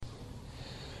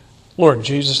Lord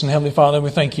Jesus and Heavenly Father,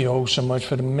 we thank you oh so much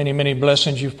for the many, many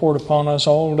blessings you've poured upon us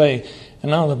all day,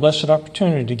 and now the blessed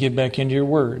opportunity to get back into your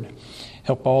word.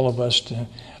 Help all of us to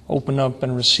open up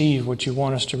and receive what you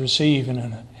want us to receive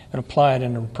and apply it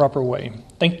in a proper way.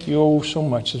 Thank you oh so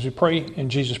much as we pray in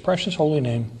Jesus' precious holy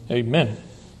name. Amen.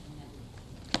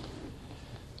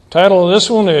 Title of this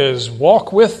one is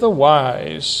Walk with the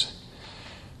Wise.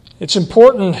 It's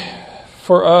important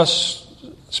for us,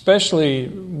 especially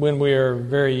when we are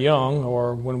very young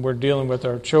or when we're dealing with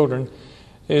our children,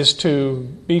 is to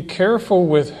be careful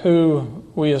with who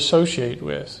we associate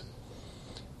with.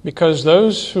 Because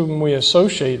those whom we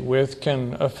associate with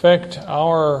can affect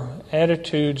our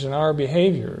attitudes and our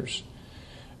behaviors.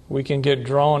 We can get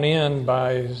drawn in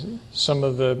by some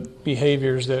of the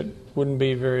behaviors that wouldn't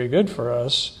be very good for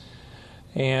us.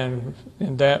 And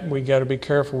in that we got to be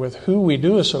careful with who we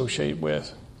do associate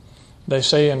with. They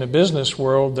say in the business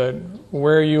world that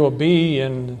where you will be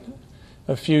in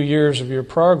a few years of your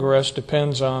progress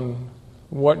depends on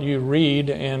what you read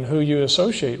and who you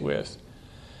associate with.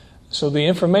 So the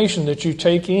information that you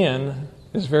take in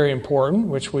is very important,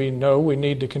 which we know we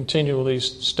need to continually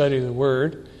study the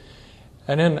Word.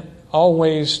 And then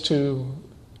always to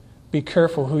be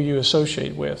careful who you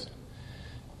associate with.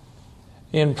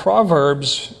 In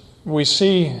Proverbs, we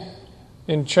see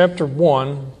in chapter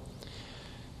 1,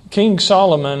 King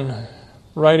Solomon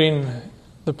writing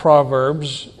the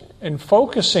Proverbs and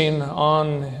focusing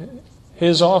on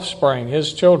his offspring,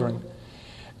 his children.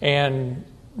 And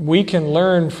we can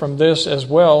learn from this as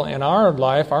well in our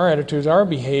life, our attitudes, our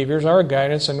behaviors, our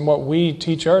guidance, and what we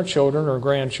teach our children or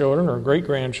grandchildren or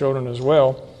great-grandchildren as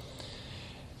well.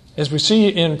 As we see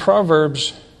in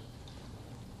Proverbs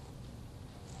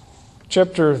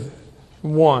chapter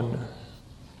 1,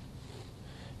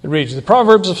 it reads, The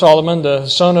Proverbs of Solomon, the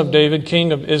son of David,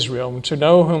 king of Israel, to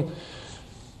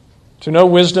know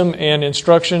wisdom and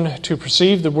instruction, to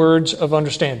perceive the words of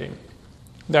understanding.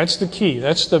 That's the key.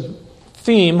 That's the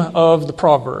theme of the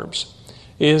Proverbs,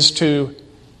 is to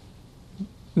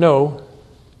know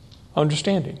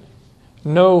understanding,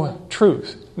 know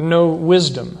truth, know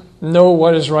wisdom, know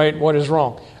what is right, what is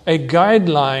wrong. A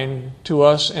guideline to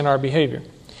us in our behavior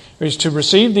is to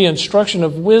receive the instruction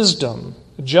of wisdom,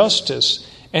 justice,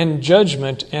 and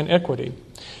judgment and equity,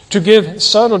 to give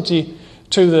subtlety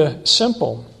to the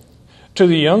simple, to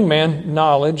the young man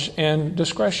knowledge and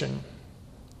discretion,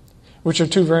 which are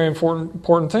two very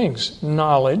important things.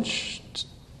 Knowledge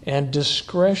and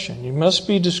discretion. You must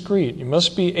be discreet. You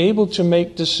must be able to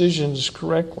make decisions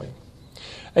correctly.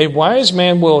 A wise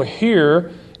man will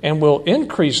hear and will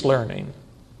increase learning.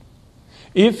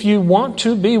 If you want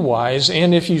to be wise,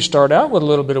 and if you start out with a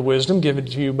little bit of wisdom given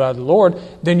to you by the Lord,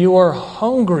 then you are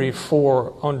hungry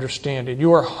for understanding.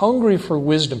 You are hungry for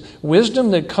wisdom.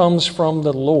 Wisdom that comes from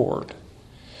the Lord.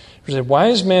 A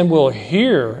wise man will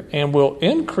hear and will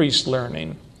increase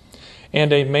learning,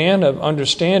 and a man of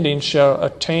understanding shall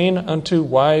attain unto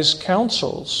wise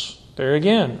counsels. There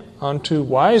again, unto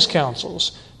wise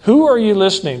counsels. Who are you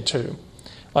listening to?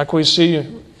 Like we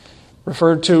see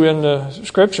referred to in the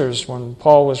Scriptures when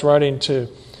Paul was writing to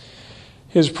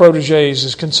his protégés,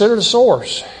 is consider the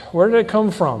source. Where did it come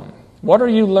from? What are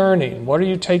you learning? What are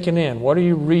you taking in? What are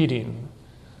you reading?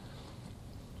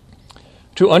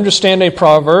 To understand a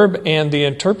proverb and the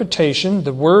interpretation,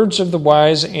 the words of the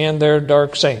wise and their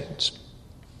dark sayings.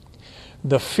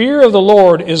 The fear of the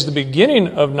Lord is the beginning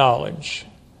of knowledge,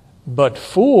 but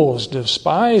fools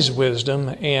despise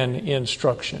wisdom and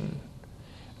instruction.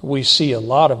 We see a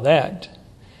lot of that.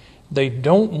 They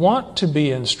don't want to be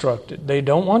instructed. They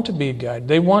don't want to be guided.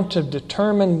 They want to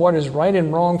determine what is right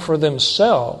and wrong for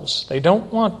themselves. They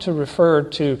don't want to refer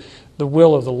to the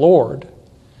will of the Lord.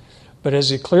 But as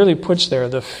he clearly puts there,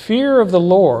 the fear of the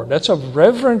Lord, that's a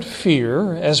reverent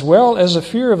fear as well as a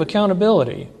fear of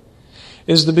accountability,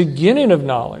 is the beginning of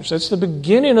knowledge. That's the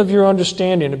beginning of your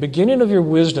understanding, the beginning of your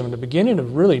wisdom, the beginning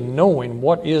of really knowing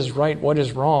what is right, what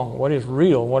is wrong, what is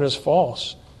real, what is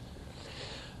false.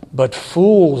 But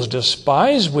fools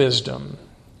despise wisdom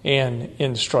and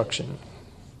instruction.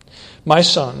 My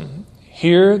son,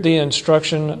 hear the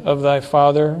instruction of thy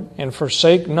father, and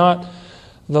forsake not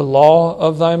the law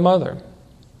of thy mother.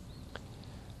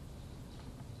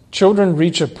 Children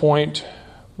reach a point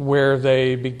where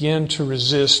they begin to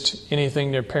resist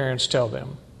anything their parents tell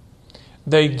them.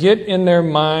 They get in their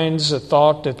minds a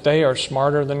thought that they are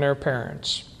smarter than their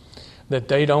parents, that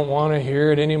they don't want to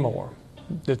hear it anymore,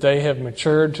 that they have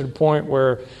matured to the point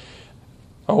where,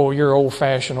 oh, you're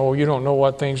old-fashioned, oh, you don't know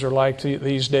what things are like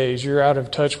these days, you're out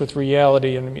of touch with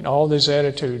reality, and all this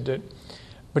attitude that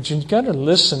But you've got to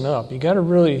listen up. You've got to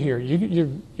really hear.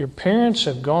 Your parents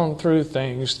have gone through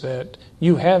things that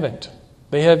you haven't.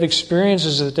 They have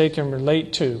experiences that they can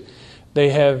relate to. They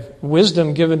have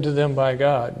wisdom given to them by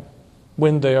God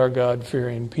when they are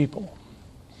God-fearing people.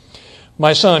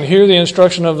 My son, hear the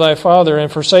instruction of thy father, and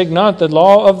forsake not the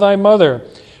law of thy mother,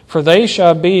 for they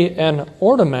shall be an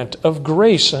ornament of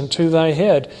grace unto thy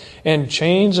head, and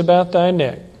chains about thy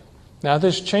neck. Now,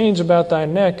 this chains about thy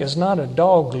neck is not a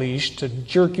dog leash to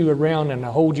jerk you around and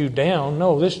hold you down.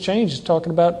 No, this chain is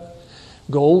talking about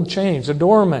gold chains,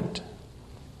 adornment.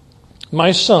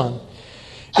 My son,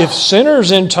 if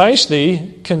sinners entice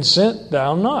thee, consent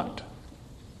thou not.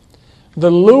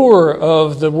 The lure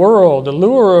of the world, the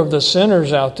lure of the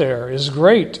sinners out there is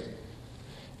great.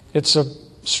 It's a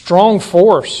strong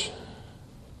force.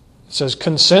 It says,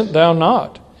 consent thou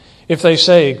not. If they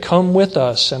say, come with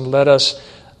us and let us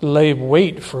lay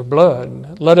wait for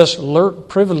blood. Let us lurk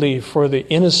privily for the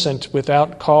innocent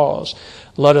without cause.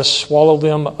 Let us swallow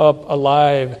them up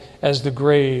alive as the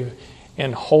grave,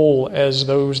 and whole as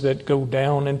those that go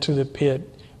down into the pit.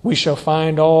 We shall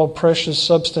find all precious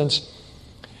substance.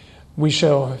 We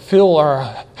shall fill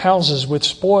our houses with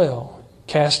spoil.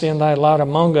 Cast in thy lot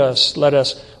among us. Let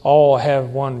us all have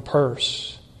one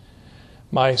purse.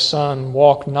 My son,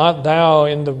 walk not thou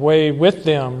in the way with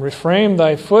them. Refrain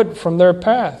thy foot from their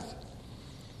path.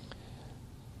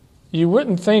 You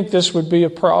wouldn't think this would be a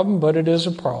problem, but it is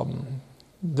a problem.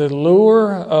 The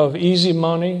lure of easy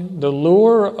money, the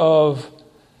lure of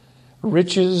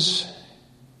riches,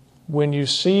 when you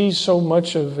see so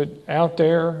much of it out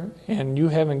there and you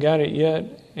haven't got it yet,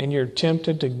 and you're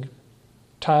tempted to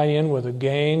tie in with a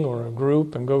gang or a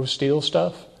group and go steal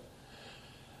stuff.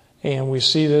 And we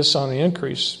see this on the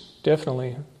increase,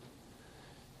 definitely.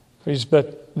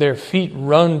 But their feet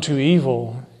run to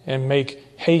evil and make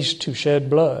haste to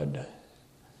shed blood.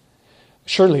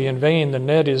 Surely in vain the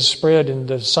net is spread in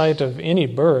the sight of any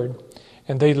bird,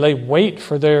 and they lay wait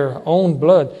for their own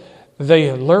blood.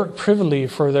 They lurk privily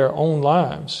for their own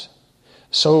lives.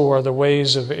 So are the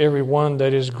ways of every one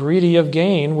that is greedy of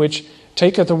gain, which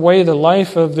taketh away the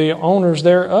life of the owners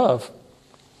thereof.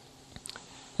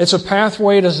 It's a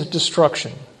pathway to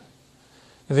destruction.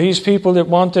 These people that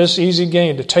want this easy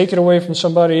gain, to take it away from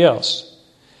somebody else,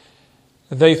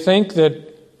 they think that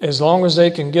as long as they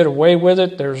can get away with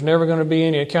it, there's never going to be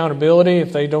any accountability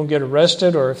if they don't get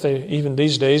arrested, or if they, even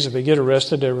these days, if they get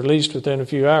arrested, they're released within a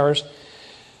few hours,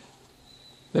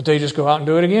 that they just go out and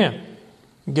do it again.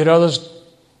 Get others,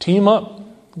 team up,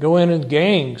 go in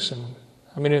gangs. And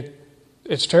I mean,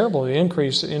 it's terrible, the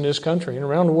increase in this country and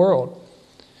around the world.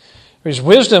 His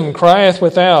wisdom crieth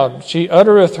without. She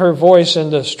uttereth her voice in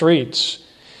the streets.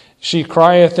 She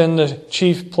crieth in the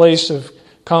chief place of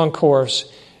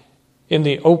concourse, in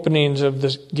the openings of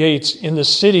the gates. In the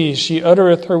cities she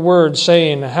uttereth her words,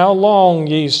 saying, how long,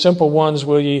 ye simple ones,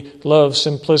 will ye love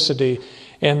simplicity?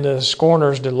 And the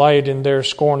scorners delight in their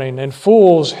scorning, and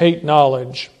fools hate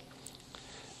knowledge.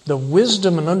 The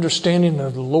wisdom and understanding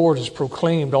of the Lord is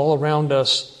proclaimed all around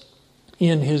us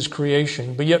in His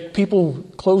creation, but yet people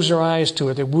close their eyes to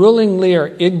it. They willingly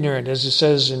are ignorant, as it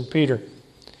says in Peter.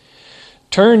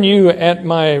 Turn you at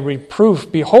my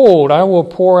reproof. Behold, I will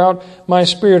pour out my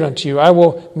spirit unto you. I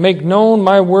will make known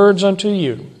my words unto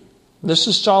you. This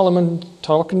is Solomon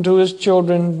talking to his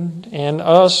children and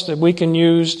us that we can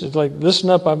use to, like, listen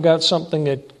up, I've got something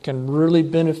that can really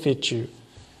benefit you.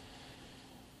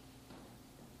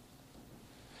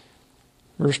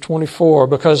 Verse 24,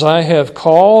 because I have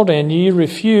called and ye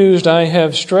refused, I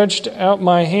have stretched out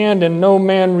my hand and no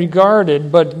man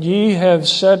regarded, but ye have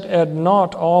set at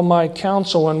naught all my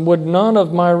counsel and would none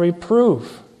of my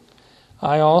reproof.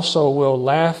 I also will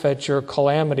laugh at your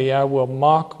calamity. I will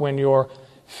mock when your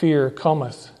fear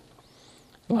cometh.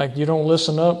 Like, you don't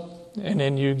listen up and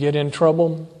then you get in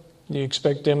trouble. You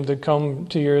expect them to come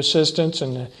to your assistance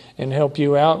and help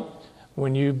you out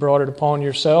when you brought it upon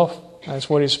yourself. That's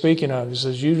what he's speaking of. He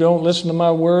says, you don't listen to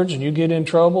my words and you get in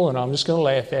trouble and I'm just going to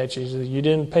laugh at you. He says, you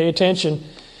didn't pay attention.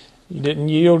 You didn't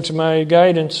yield to my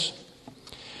guidance.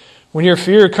 When your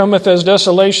fear cometh as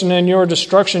desolation and your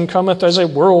destruction cometh as a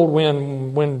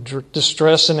whirlwind, when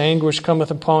distress and anguish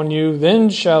cometh upon you, then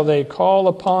shall they call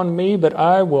upon me, but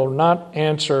I will not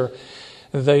answer.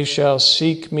 They shall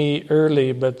seek me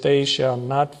early, but they shall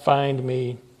not find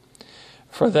me.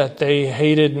 For that they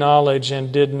hated knowledge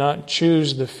and did not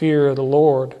choose the fear of the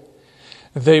Lord.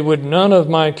 They would none of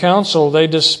my counsel. They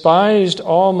despised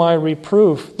all my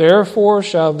reproof. Therefore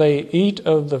shall they eat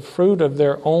of the fruit of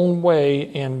their own way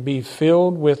and be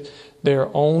filled with their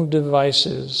own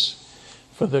devices.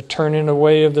 For the turning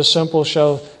away of the simple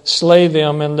shall slay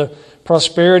them, and the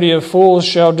Prosperity of fools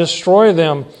shall destroy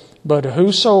them, but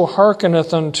whoso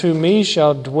hearkeneth unto me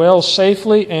shall dwell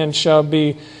safely and shall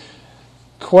be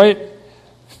quiet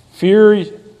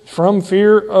from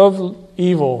fear of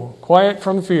evil. Quiet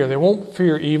from fear. They won't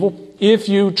fear evil if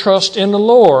you trust in the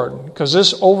Lord, because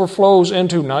this overflows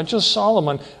into not just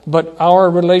Solomon, but our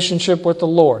relationship with the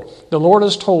Lord. The Lord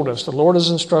has told us, the Lord has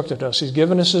instructed us, He's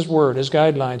given us His word, His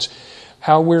guidelines,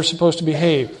 how we're supposed to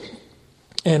behave.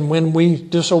 And when we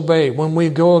disobey, when we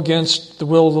go against the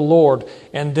will of the Lord,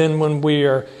 and then when we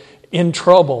are in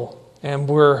trouble and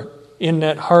we're in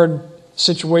that hard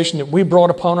situation that we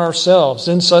brought upon ourselves,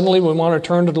 then suddenly we want to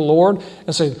turn to the Lord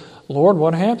and say, Lord,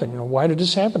 what happened? Why did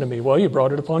this happen to me? Well, you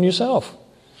brought it upon yourself.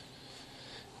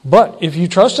 But if you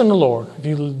trust in the Lord, if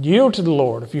you yield to the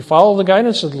Lord, if you follow the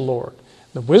guidance of the Lord,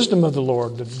 the wisdom of the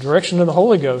Lord, the direction of the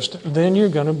Holy Ghost, then you're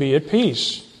going to be at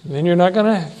peace. Then you're not going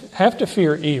to have to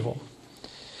fear evil.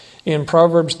 In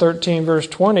Proverbs 13, verse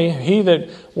 20, he that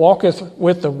walketh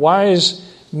with the wise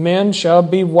men shall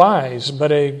be wise,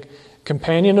 but a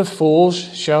companion of fools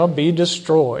shall be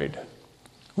destroyed.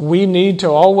 We need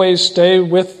to always stay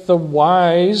with the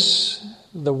wise.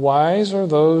 The wise are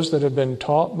those that have been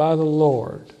taught by the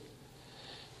Lord.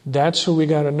 That's who we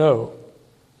got to know.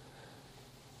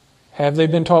 Have they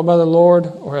been taught by the Lord,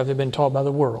 or have they been taught by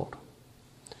the world?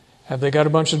 Have they got a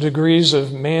bunch of degrees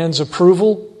of man's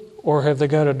approval, or have they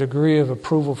got a degree of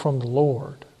approval from the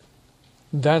Lord?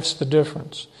 That's the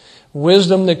difference.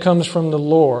 Wisdom that comes from the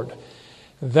Lord,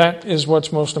 that is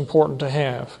what's most important to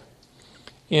have.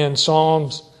 In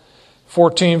Psalms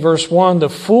 14, verse 1, the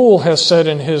fool has said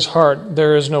in his heart,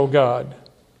 there is no God.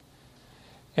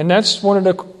 And that's one of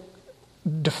the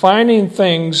defining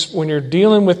things when you're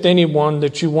dealing with anyone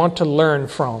that you want to learn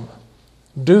from.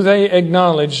 Do they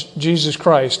acknowledge Jesus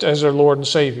Christ as their Lord and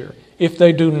Savior? If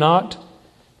they do not,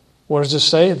 what does it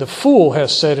say? The fool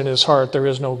has said in his heart, there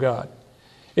is no God.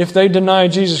 If they deny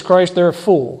Jesus Christ, they're a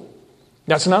fool.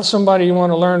 That's not somebody you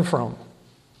want to learn from.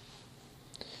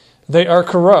 They are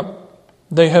corrupt.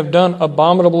 They have done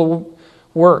abominable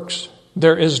works.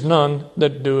 There is none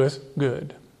that doeth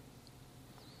good.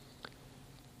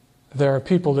 There are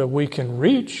people that we can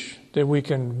reach, that we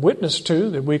can witness to,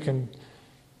 that we can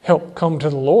help come to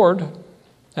the Lord.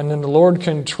 And then the Lord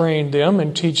can train them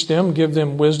and teach them, give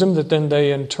them wisdom that then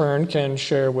they in turn can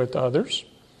share with others.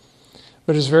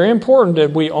 But it's very important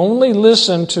that we only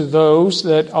listen to those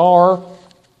that are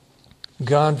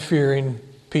God-fearing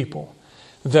people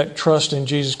that trust in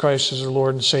Jesus Christ as their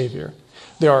Lord and Savior.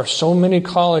 There are so many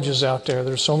colleges out there,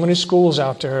 there's so many schools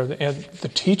out there, and the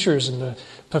teachers and the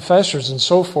professors and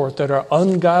so forth that are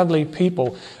ungodly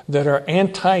people, that are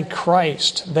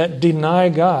anti-Christ, that deny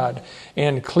God.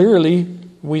 And clearly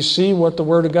we see what the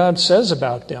Word of God says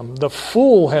about them. The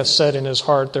fool has said in his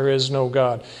heart, there is no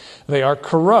God. They are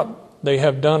corrupt. They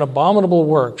have done abominable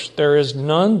works. There is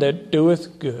none that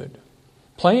doeth good.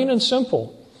 Plain and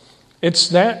simple. It's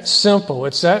that simple.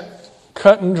 It's that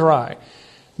cut and dry.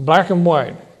 Black and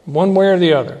white. One way or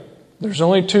the other. There's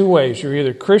only two ways. You're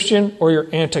either Christian or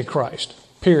you're Antichrist.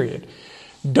 Period.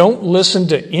 Don't listen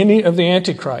to any of the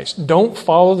Antichrist. Don't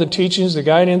follow the teachings, the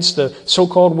guidance, the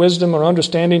so-called wisdom or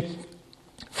understanding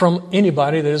from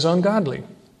anybody that is ungodly.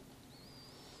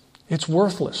 It's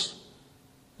worthless.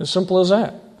 As simple as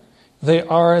that. They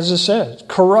are, as it says,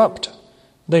 corrupt.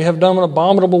 They have done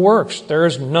abominable works. There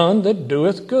is none that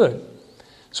doeth good.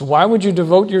 So why would you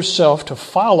devote yourself to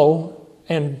follow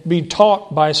and be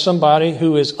taught by somebody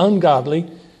who is ungodly,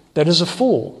 that is a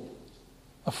fool?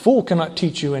 A fool cannot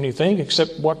teach you anything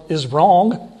except what is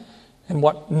wrong and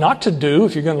what not to do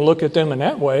if you're going to look at them in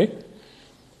that way.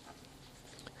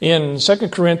 In 2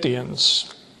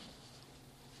 Corinthians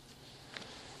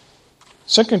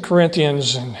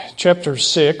in chapter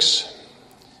 6,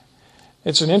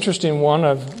 it's an interesting one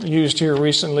I've used here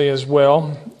recently as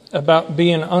well, about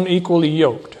being unequally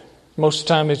yoked. Most of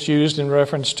the time it's used in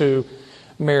reference to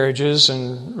marriages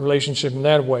and relationship in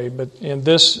that way. But in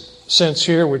this sense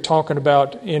here, we're talking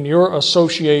about in your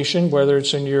association, whether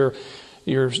it's in your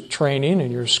training,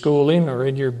 in your schooling, or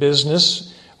in your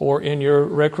business, or in your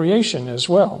recreation as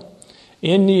well.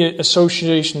 In the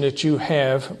association that you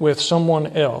have with someone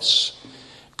else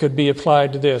could be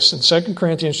applied to this. In 2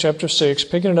 Corinthians chapter 6,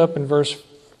 picking it up in verse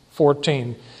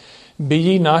 14, be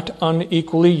ye not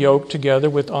unequally yoked together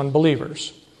with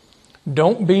unbelievers.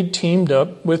 Don't be teamed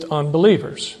up with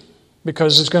unbelievers,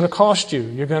 because it's going to cost you.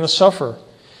 You're going to suffer.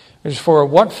 For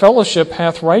what fellowship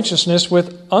hath righteousness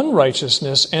with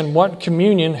unrighteousness, and what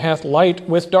communion hath light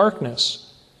with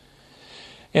darkness?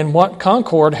 And what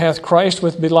concord hath Christ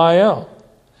with Belial?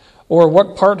 Or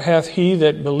what part hath he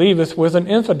that believeth with an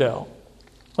infidel?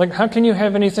 Like, how can you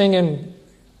have anything in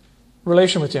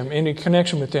relation with them, any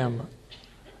connection with them,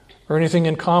 or anything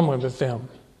in common with them?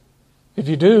 If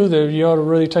you do, then you ought to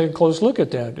really take a close look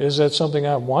at that. Is that something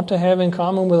I want to have in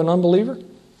common with an unbeliever?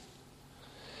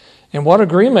 And what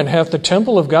agreement hath the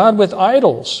temple of God with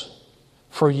idols?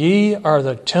 For ye are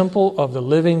the temple of the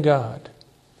living God.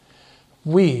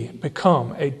 We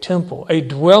become a temple, a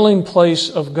dwelling place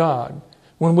of God.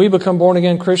 When we become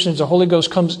born-again Christians, the Holy Ghost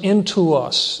comes into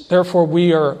us. Therefore,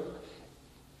 we are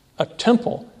a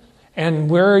temple. And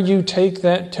where you take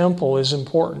that temple is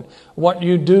important. What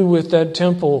you do with that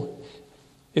temple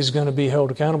is going to be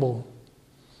held accountable.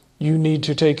 You need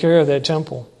to take care of that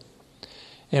temple.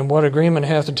 And what agreement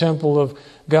hath the temple of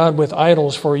God with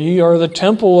idols? For ye are the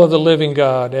temple of the living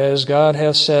God, as God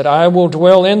hath said, I will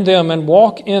dwell in them and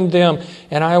walk in them,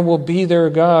 and I will be their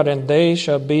God, and they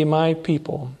shall be my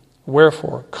people.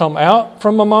 Wherefore, come out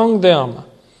from among them,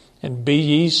 and be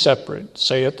ye separate,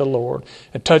 saith the Lord,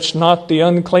 and touch not the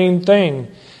unclean thing,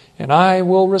 and I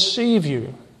will receive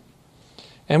you,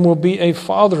 and will be a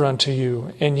father unto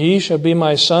you, and ye shall be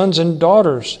my sons and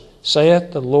daughters,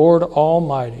 saith the Lord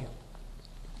Almighty.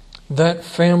 That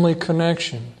family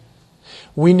connection.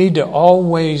 We need to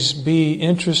always be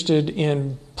interested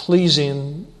in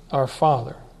pleasing our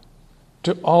Father,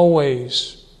 to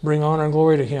always bring honor and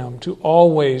glory to Him, to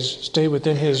always stay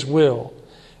within His will.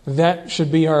 That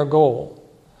should be our goal.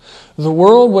 The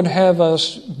world would have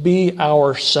us be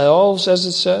ourselves, as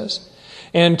it says,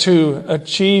 and to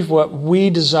achieve what we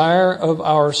desire of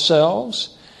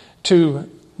ourselves, to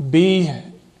be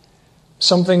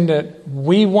something that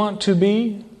we want to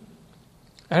be.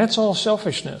 And it's all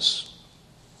selfishness.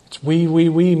 It's we,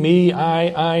 me,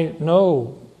 I.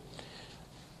 No.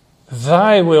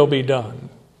 Thy will be done,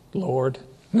 Lord,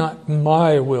 not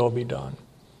my will be done.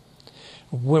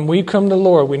 When we come to the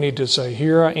Lord, we need to say,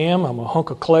 here I am, I'm a hunk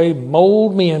of clay,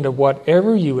 mold me into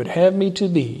whatever you would have me to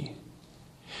be.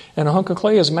 And a hunk of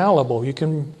clay is malleable. You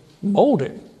can mold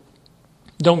it.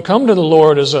 Don't come to the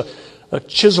Lord as a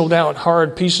chiseled out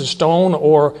hard piece of stone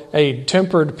or a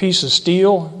tempered piece of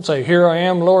steel. Say, here I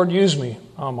am, Lord, use me.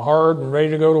 I'm hard and ready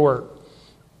to go to work.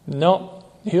 No,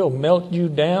 He'll melt you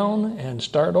down and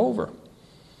start over.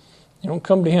 You don't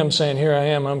come to Him saying, here I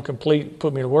am, I'm complete,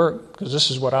 put me to work, because this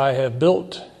is what I have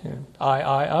built.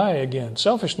 I again.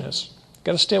 Selfishness.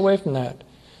 Got to stay away from that.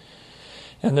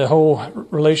 And the whole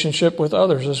relationship with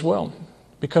others as well.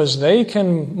 Because they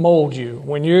can mold you.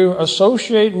 When you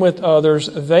associate with others,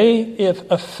 they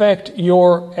affect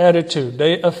your attitude.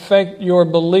 They affect your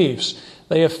beliefs.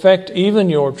 They affect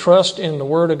even your trust in the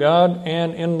Word of God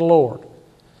and in the Lord.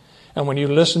 And when you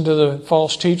listen to the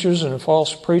false teachers and the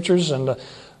false preachers and the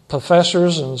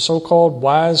professors and so-called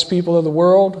wise people of the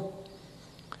world,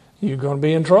 you're going to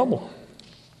be in trouble.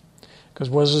 Because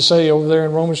what does it say over there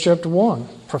in Romans chapter 1?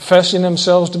 Professing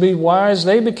themselves to be wise,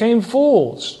 they became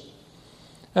fools.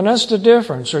 And that's the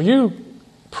difference. Are you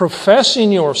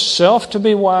professing yourself to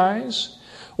be wise?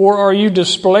 Or are you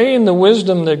displaying the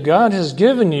wisdom that God has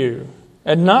given you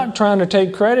and not trying to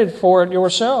take credit for it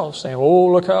yourself? Saying, oh,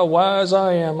 look how wise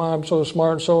I am. I'm so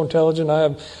smart and so intelligent. I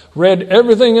have read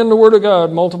everything in the Word of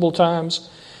God multiple times,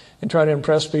 and try to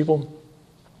impress people.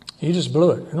 You just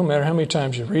blew it. No matter how many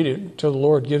times you read it, until the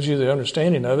Lord gives you the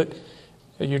understanding of it,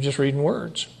 you're just reading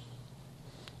words.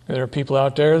 There are people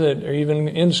out there that are even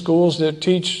in schools that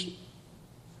teach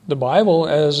the Bible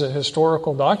as a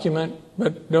historical document,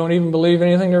 but don't even believe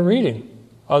anything they're reading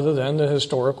other than the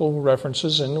historical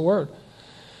references in the Word.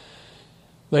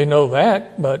 They know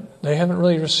that, but they haven't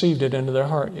really received it into their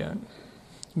heart yet.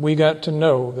 We got to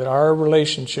know that our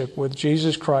relationship with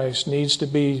Jesus Christ needs to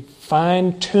be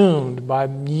fine-tuned by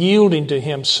yielding to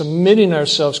Him, submitting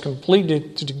ourselves completely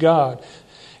to God,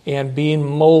 and being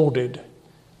molded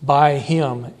by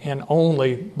Him and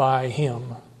only by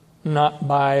Him, not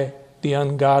by the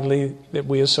ungodly that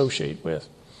we associate with.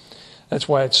 That's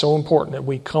why it's so important that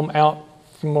we come out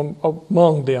from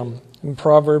among them. In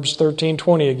Proverbs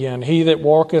 13:20 again, he that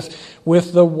walketh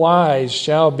with the wise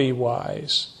shall be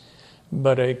wise,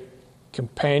 but a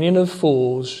companion of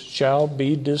fools shall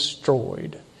be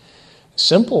destroyed.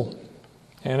 Simple.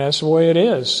 And that's the way it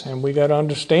is. And we got to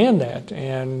understand that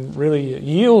and really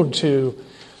yield to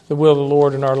the will of the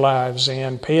Lord in our lives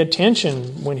and pay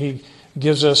attention when He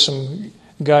gives us some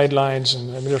guidelines. And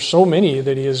I mean, there's so many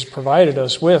that He has provided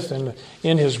us with and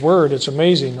in His Word. It's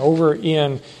amazing. Over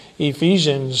in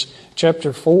Ephesians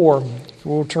chapter 4,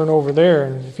 we'll turn over there.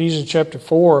 In Ephesians chapter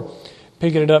 4,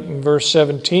 picking it up in verse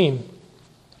 17.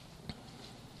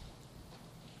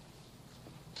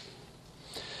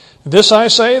 This I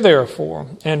say, therefore,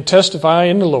 and testify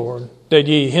in the Lord, that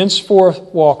ye henceforth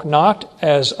walk not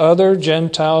as other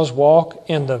Gentiles walk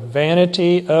in the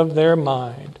vanity of their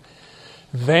mind,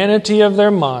 vanity of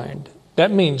their mind.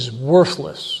 That means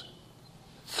worthless,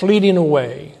 fleeting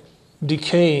away,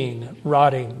 decaying,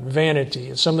 rotting, vanity.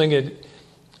 It's something that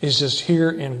is just here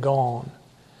and gone.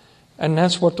 And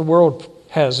that's what the world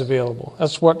has available.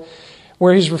 That's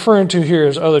where he's referring to here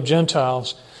as other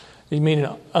Gentiles, he's meaning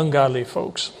ungodly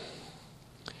folks.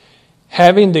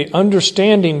 Having the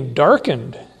understanding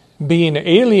darkened, being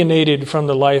alienated from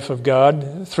the life of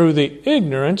God through the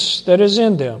ignorance that is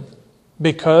in them,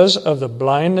 because of the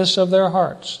blindness of their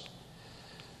hearts.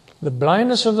 The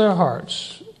blindness of their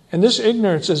hearts. And this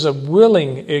ignorance is a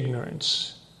willing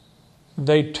ignorance.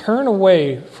 They turn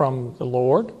away from the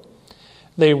Lord.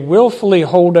 They willfully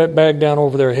hold that bag down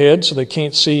over their head so they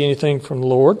can't see anything from the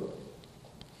Lord.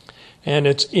 And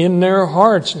it's in their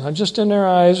hearts, not just in their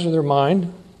eyes or their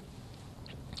mind,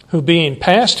 who being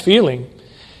past feeling,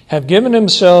 have given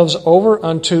themselves over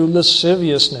unto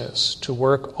lasciviousness, to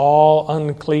work all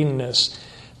uncleanness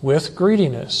with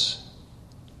greediness.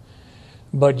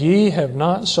 But ye have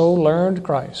not so learned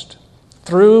Christ.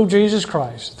 Through Jesus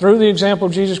Christ, through the example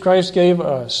Jesus Christ gave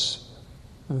us,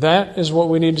 that is what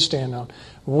we need to stand on.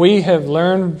 We have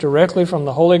learned directly from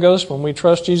the Holy Ghost. When we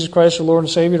trust Jesus Christ, the Lord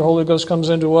and Savior, the Holy Ghost comes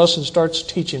into us and starts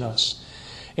teaching us.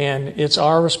 And it's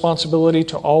our responsibility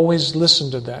to always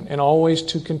listen to that and always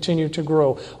to continue to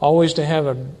grow, always to have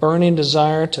a burning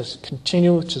desire to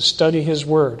continue to study His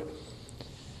Word.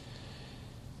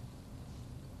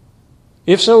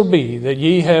 If so be that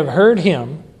ye have heard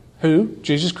Him, who?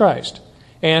 Jesus Christ,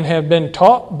 and have been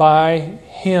taught by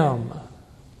Him,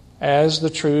 as the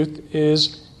truth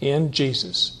is in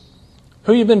Jesus.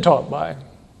 Who you been taught by?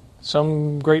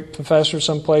 Some great professor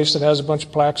someplace that has a bunch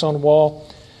of plaques on the wall?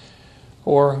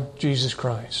 Or Jesus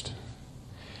Christ?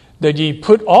 That ye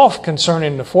put off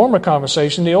concerning the former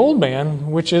conversation the old man,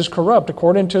 which is corrupt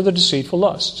according to the deceitful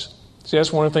lusts. See,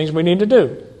 that's one of the things we need to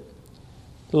do.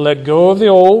 Let go of the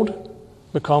old,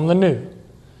 become the new.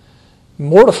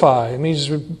 Mortify, it means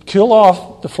kill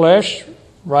off the flesh,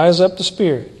 rise up the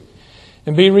spirit.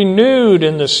 And be renewed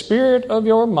in the spirit of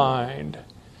your mind.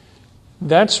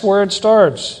 That's where it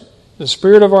starts. The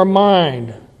spirit of our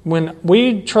mind. When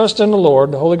we trust in the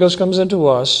Lord, the Holy Ghost comes into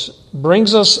us,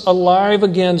 brings us alive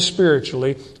again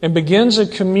spiritually, and begins a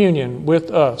communion with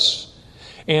us,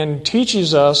 and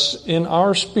teaches us in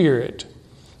our spirit.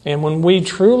 And when we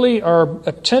truly are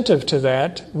attentive to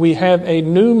that, we have a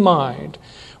new mind,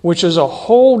 which is a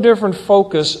whole different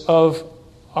focus of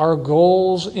our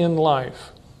goals in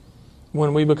life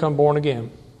when we become born again.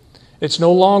 It's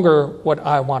no longer what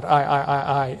I want,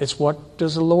 I. It's what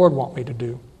does the Lord want me to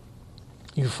do?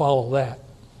 You follow that.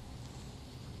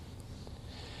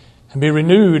 And be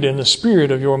renewed in the spirit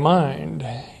of your mind,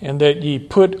 and that ye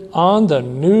put on the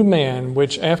new man,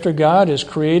 which after God is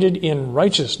created in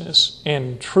righteousness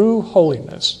and true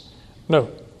holiness.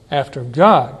 No, after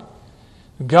God.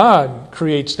 God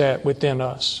creates that within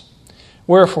us.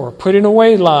 Wherefore, putting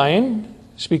away lying,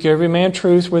 speak every man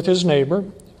truth with his neighbor,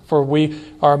 for we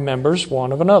are members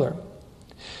one of another.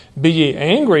 Be ye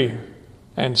angry,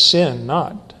 and sin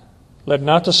not. Let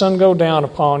not the sun go down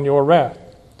upon your wrath.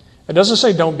 It doesn't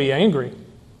say don't be angry.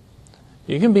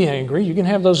 You can be angry, you can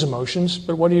have those emotions,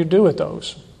 but what do you do with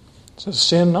those? It says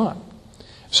sin not.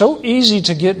 So easy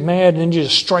to get mad and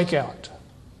just strike out.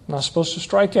 I'm not supposed to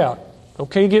strike out.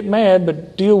 Okay to get mad,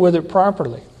 but deal with it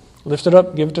properly. Lift it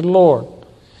up, give it to the Lord.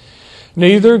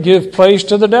 Neither give place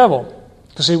to the devil.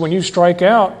 Because see, when you strike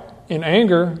out in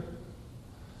anger,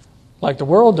 like the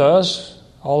world does,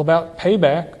 all about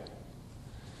payback,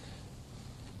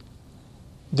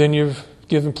 then you've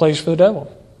given place for the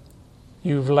devil.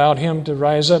 You've allowed him to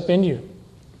rise up in you.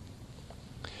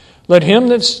 Let him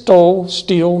that stole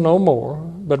steal no more,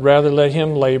 but rather let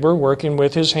him labor, working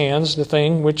with his hands the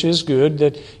thing which is good,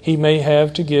 that he may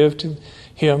have to give to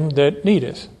him that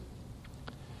needeth.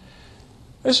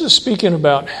 This is speaking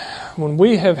about when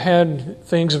we have had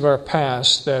things of our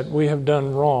past that we have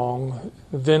done wrong,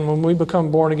 then when we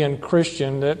become born-again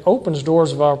Christian, that opens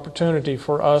doors of opportunity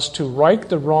for us to right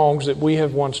the wrongs that we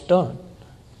have once done.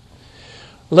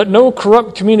 Let no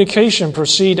corrupt communication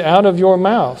proceed out of your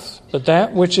mouth, but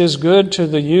that which is good to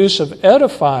the use of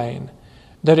edifying,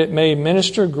 that it may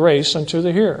minister grace unto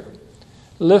the hearer.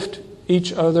 Lift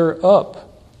each other up.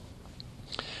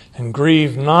 And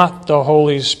grieve not the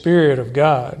Holy Spirit of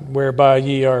God, whereby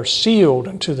ye are sealed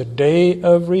unto the day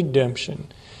of redemption.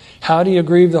 How do you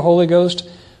grieve the Holy Ghost?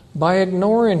 By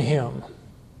ignoring Him.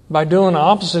 By doing the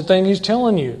opposite thing He's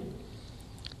telling you.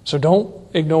 So don't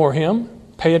ignore Him.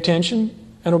 Pay attention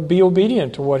and be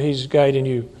obedient to what He's guiding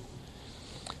you.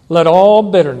 Let all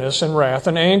bitterness and wrath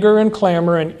and anger and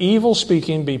clamor and evil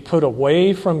speaking be put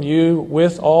away from you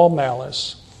with all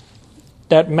malice.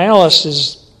 That malice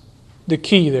is the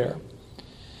key there,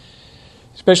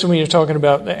 especially when you're talking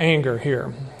about the anger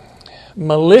here.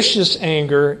 Malicious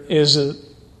anger is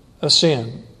a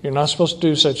sin. You're not supposed to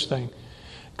do such a thing.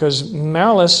 Because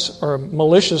malice or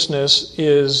maliciousness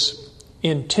is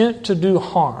intent to do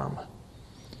harm.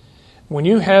 When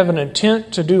you have an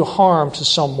intent to do harm to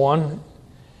someone,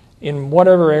 in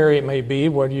whatever area it may be,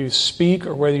 whether you speak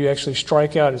or whether you actually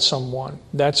strike out at someone,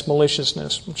 that's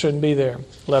maliciousness. It shouldn't be there.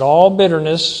 Let all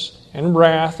bitterness and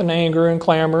wrath and anger and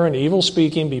clamor and evil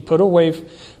speaking be put away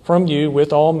from you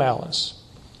with all malice.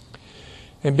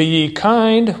 And be ye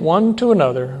kind one to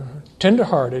another,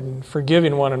 tender-hearted,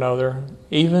 forgiving one another,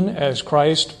 even as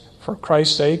Christ, for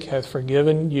Christ's sake, hath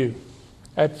forgiven you.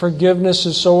 That forgiveness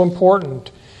is so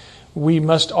important. We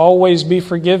must always be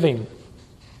forgiving.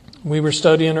 We were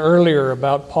studying earlier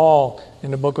about Paul in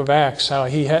the book of Acts, how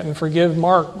he hadn't forgiven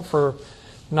Mark for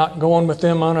not going with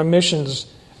them on a missions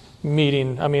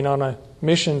on a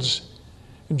missions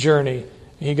journey.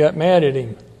 He got mad at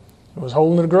him. He was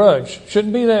holding a grudge.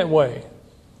 Shouldn't be that way.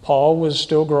 Paul was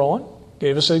still growing.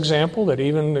 Gave us an example that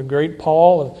even the great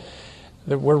Paul,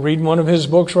 that we're reading one of his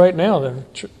books right now,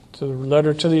 the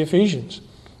letter to the Ephesians.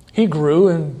 He grew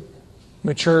and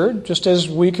matured, just as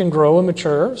we can grow and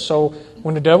mature. So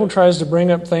when the devil tries to bring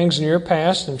up things in your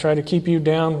past and try to keep you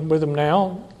down with them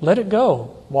now, let it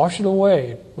go. Wash it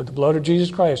away with the blood of Jesus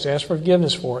Christ. Ask for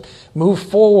forgiveness for it. Move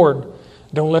forward.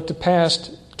 Don't let the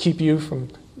past keep you from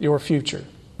your future.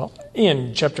 Well,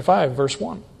 in chapter 5, verse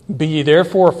 1. Be ye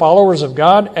therefore followers of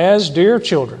God as dear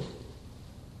children.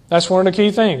 That's one of the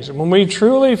key things. When we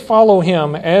truly follow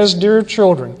Him as dear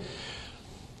children,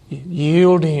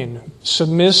 yielding,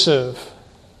 submissive,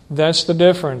 that's the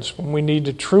difference. When we need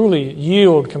to truly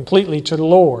yield completely to the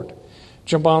Lord.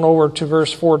 Jump on over to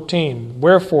verse 14.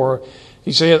 Wherefore,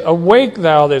 he saith, awake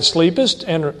thou that sleepest,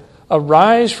 and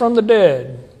arise from the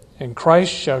dead, and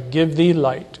Christ shall give thee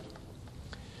light.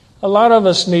 A lot of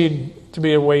us need to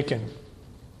be awakened.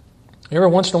 Every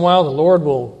once in a while, the Lord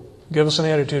will give us an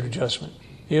attitude adjustment.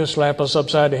 He'll slap us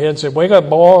upside the head and say, wake up,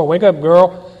 boy, or wake up,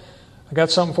 girl. I got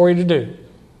something for you to do.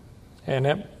 And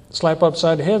that slap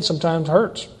upside the head sometimes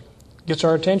hurts. Gets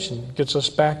our attention. Gets us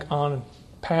back on a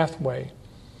pathway.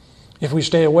 If we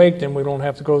stay awake, then we don't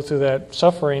have to go through that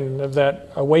suffering of that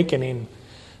awakening.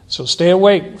 So stay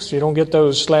awake so you don't get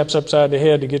those slaps upside the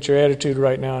head to get your attitude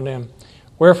right now and then.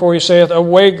 Wherefore he saith,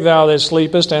 awake thou that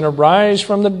sleepest, and arise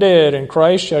from the dead, and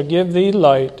Christ shall give thee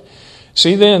light.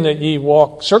 See then that ye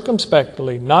walk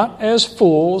circumspectly, not as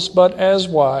fools, but as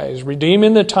wise,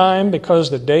 redeeming the time,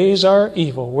 because the days are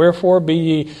evil. Wherefore be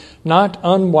ye not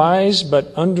unwise,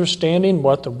 but understanding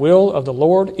what the will of the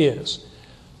Lord is.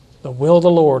 The will of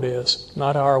the Lord is,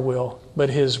 not our will,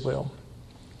 but His will.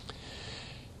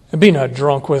 And be not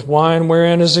drunk with wine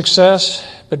wherein is excess,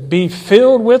 but be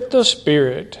filled with the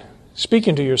Spirit,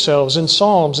 speaking to yourselves in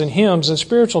psalms and hymns and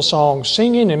spiritual songs,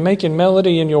 singing and making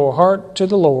melody in your heart to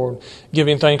the Lord,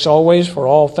 giving thanks always for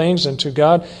all things unto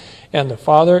God and the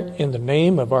Father in the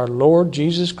name of our Lord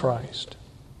Jesus Christ.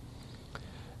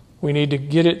 We need to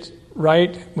get it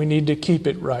right. We need to keep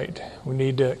it right. We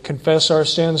need to confess our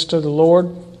sins to the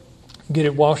Lord, get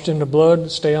it washed in the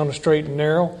blood, stay on the straight and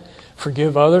narrow,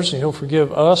 forgive others, and He'll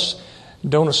forgive us.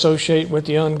 Don't associate with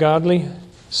the ungodly.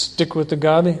 Stick with the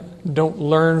godly. Don't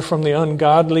learn from the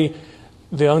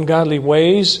ungodly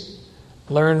ways.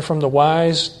 Learn from the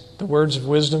wise, the words of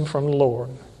wisdom from the Lord.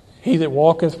 He that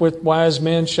walketh with wise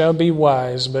men shall be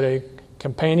wise, but a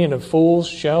companion of fools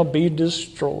shall be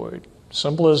destroyed.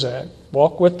 Simple as that.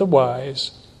 Walk with the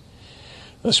wise.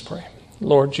 Let's pray.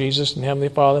 Lord Jesus and Heavenly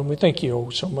Father, we thank you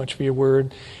so much for your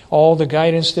word. All the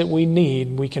guidance that we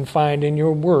need, we can find in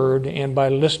your word and by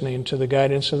listening to the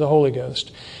guidance of the Holy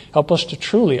Ghost. Help us to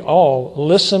truly all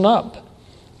listen up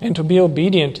and to be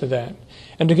obedient to that,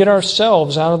 and to get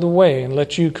ourselves out of the way and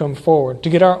let you come forward, to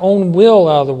get our own will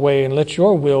out of the way and let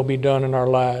your will be done in our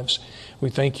lives. We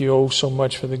thank you oh so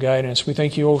much for the guidance. We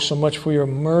thank you oh so much for your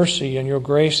mercy and your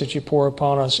grace that you pour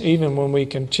upon us, even when we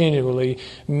continually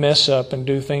mess up and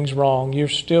do things wrong. You're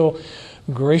still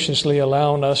graciously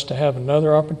allowing us to have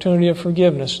another opportunity of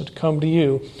forgiveness and to come to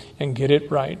you and get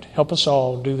it right. Help us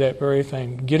all do that very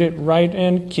thing. Get it right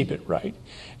and keep it right,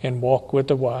 and walk with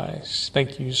the wise.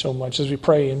 Thank you so much as we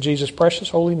pray in Jesus' precious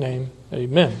holy name.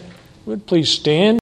 Amen. Would please stand.